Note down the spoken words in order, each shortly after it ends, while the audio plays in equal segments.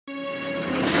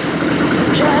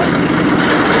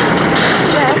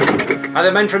Are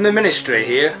the men from the ministry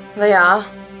here? They are.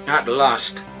 At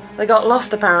last. They got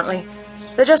lost, apparently.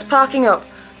 They're just parking up.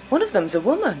 One of them's a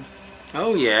woman.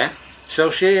 Oh, yeah.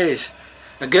 So she is.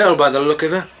 A girl by the look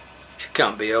of her. She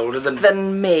can't be older than...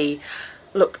 Than me.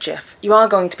 Look, Jeff, you are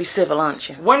going to be civil, aren't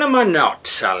you? When am I not,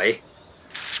 Sally?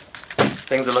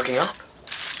 Things are looking up.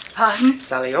 Pardon?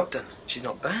 Sally Ogden. She's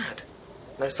not bad.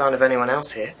 No sign of anyone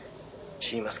else here.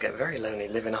 She must get very lonely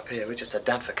living up here with just her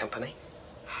dad for company.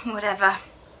 Whatever.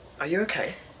 Are you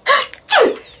okay?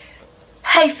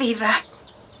 Hay fever.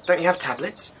 Don't you have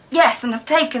tablets? Yes, and I've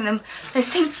taken them. They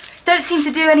don't seem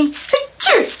to do any...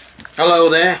 Hello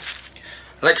there.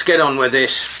 Let's get on with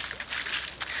this.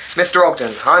 Mr.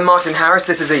 Ogden, I'm Martin Harris,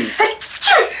 this is Eve.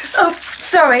 Oh,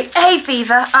 sorry, hay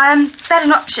fever. Better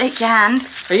not shake your hand.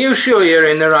 Are you sure you're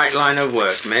in the right line of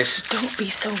work, miss? Don't be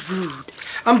so rude.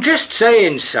 I'm just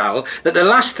saying, Sal, that the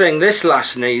last thing this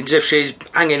lass needs if she's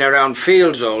hanging around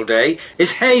fields all day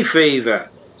is hay fever.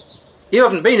 You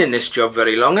haven't been in this job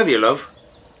very long, have you, love?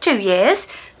 2 years.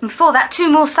 And before that, 2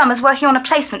 more summers working on a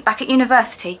placement back at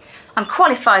university. I'm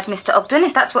qualified, Mr. Ogden,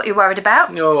 if that's what you're worried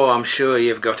about. Oh, I'm sure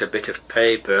you've got a bit of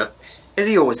paper. Is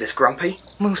he always this grumpy?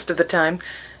 Most of the time.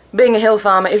 Being a hill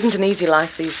farmer isn't an easy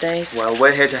life these days. Well,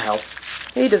 we're here to help.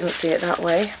 He doesn't see it that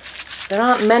way. There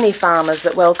aren't many farmers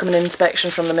that welcome an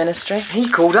inspection from the ministry. He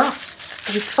called us.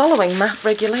 He's following MAF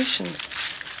regulations,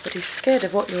 but he's scared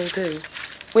of what you'll do.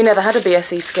 We never had a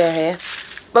BSE scare here,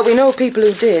 but we know people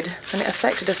who did, and it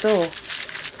affected us all.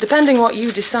 Depending what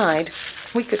you decide,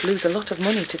 we could lose a lot of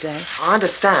money today. I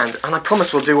understand, and I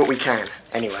promise we'll do what we can.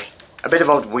 Anyway, a bit of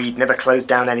old weed never closed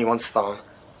down anyone's farm.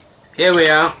 Here we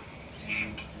are.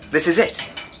 This is it.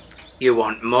 You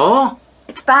want more?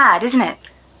 It's bad, isn't it?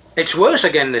 It's worse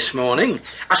again this morning.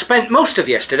 I spent most of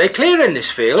yesterday clearing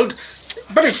this field,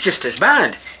 but it's just as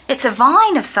bad. It's a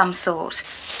vine of some sort.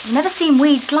 I've never seen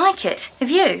weeds like it. Have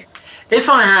you? If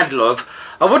I had, love,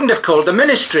 I wouldn't have called the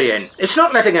ministry in. It's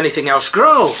not letting anything else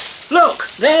grow. Look,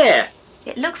 there.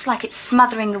 It looks like it's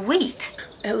smothering the wheat.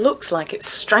 It looks like it's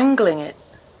strangling it.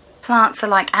 Plants are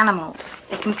like animals.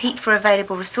 They compete for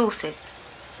available resources.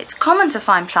 It's common to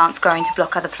find plants growing to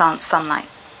block other plants' sunlight.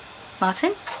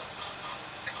 Martin?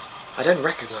 I don't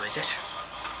recognise it.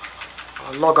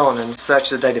 I'll log on and search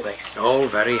the database. All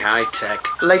very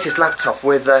high-tech. Latest laptop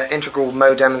with integral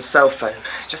modem and cell phone.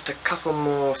 Just a couple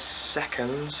more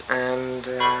seconds and...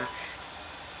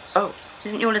 Oh.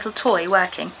 Isn't your little toy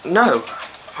working? No.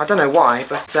 I don't know why,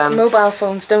 but... Mobile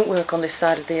phones don't work on this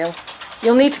side of the hill.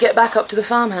 You'll need to get back up to the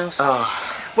farmhouse.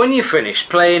 Oh. When you're finished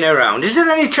playing around, is there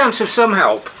any chance of some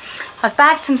help? I've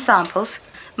bagged some samples.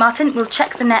 Martin, we'll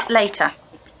check the net later.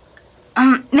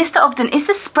 Mr. Ogden, is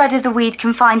the spread of the weed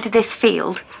confined to this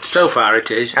field? So far it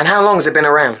is. And how long has it been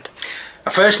around? I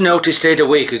first noticed it a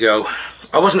week ago.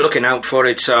 I wasn't looking out for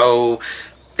it, so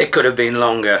it could have been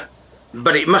longer.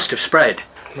 But it must have spread.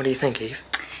 What do you think, Eve?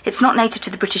 It's not native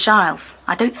to the British Isles.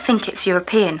 I don't think it's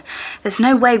European. There's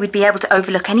no way we'd be able to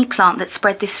overlook any plant that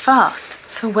spread this fast.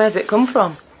 So where's it come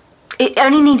from? It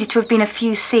only needed to have been a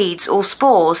few seeds or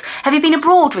spores. Have you been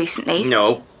abroad recently?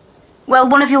 No. Well,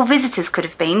 one of your visitors could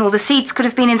have been, or the seeds could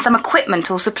have been in some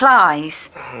equipment or supplies.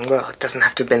 Well, it doesn't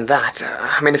have to have been that.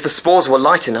 I mean, if the spores were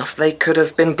light enough, they could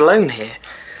have been blown here.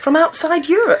 From outside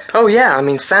Europe? Oh, yeah. I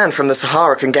mean, sand from the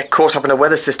Sahara can get caught up in a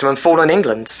weather system and fall on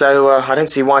England, so I don't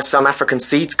see why some African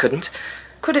seeds couldn't.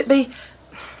 Could it be,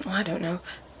 I don't know,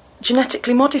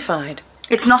 genetically modified?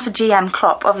 It's not a GM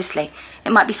crop, obviously.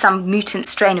 It might be some mutant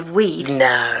strain of weed.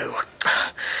 No.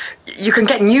 You can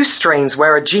get new strains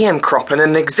where a GM crop and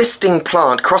an existing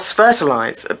plant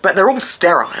cross-fertilise, but they're all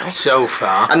sterile. So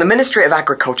far. And the Ministry of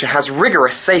Agriculture has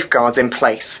rigorous safeguards in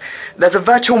place. There's a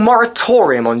virtual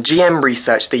moratorium on GM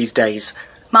research these days.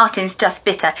 Martin's just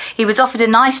bitter. He was offered a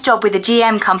nice job with a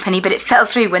GM company, but it fell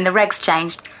through when the regs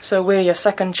changed. So we're your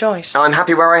second choice? I'm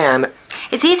happy where I am.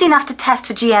 It's easy enough to test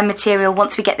for GM material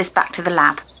once we get this back to the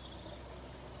lab.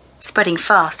 It's spreading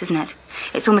fast, isn't it?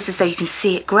 It's almost as though you can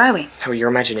see it growing. Oh, you're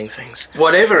imagining things.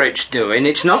 Whatever it's doing,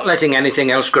 it's not letting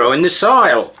anything else grow in the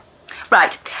soil.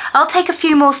 Right, I'll take a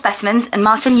few more specimens, and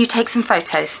Martin, you take some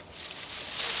photos.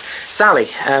 Sally,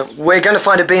 we're going to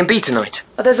find a B&B tonight.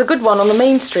 Oh, there's a good one on the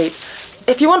main street.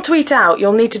 If you want to eat out,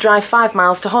 you'll need to drive 5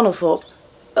 miles to Honnelthorpe.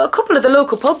 A couple of the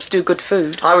local pubs do good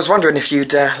food. I was wondering if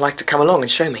you'd like to come along and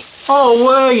show me. Oh,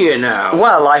 were you now?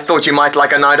 Well, I thought you might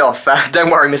like a night off. Don't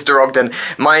worry, Mr. Ogden.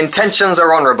 My intentions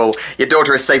are honourable. Your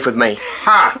daughter is safe with me.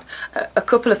 Ha! A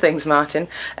couple of things, Martin.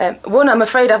 One, I'm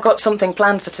afraid I've got something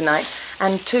planned for tonight.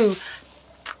 And two,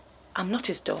 I'm not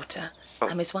his daughter.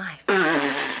 I'm his wife.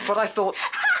 But I thought...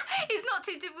 It's not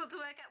too difficult to work out.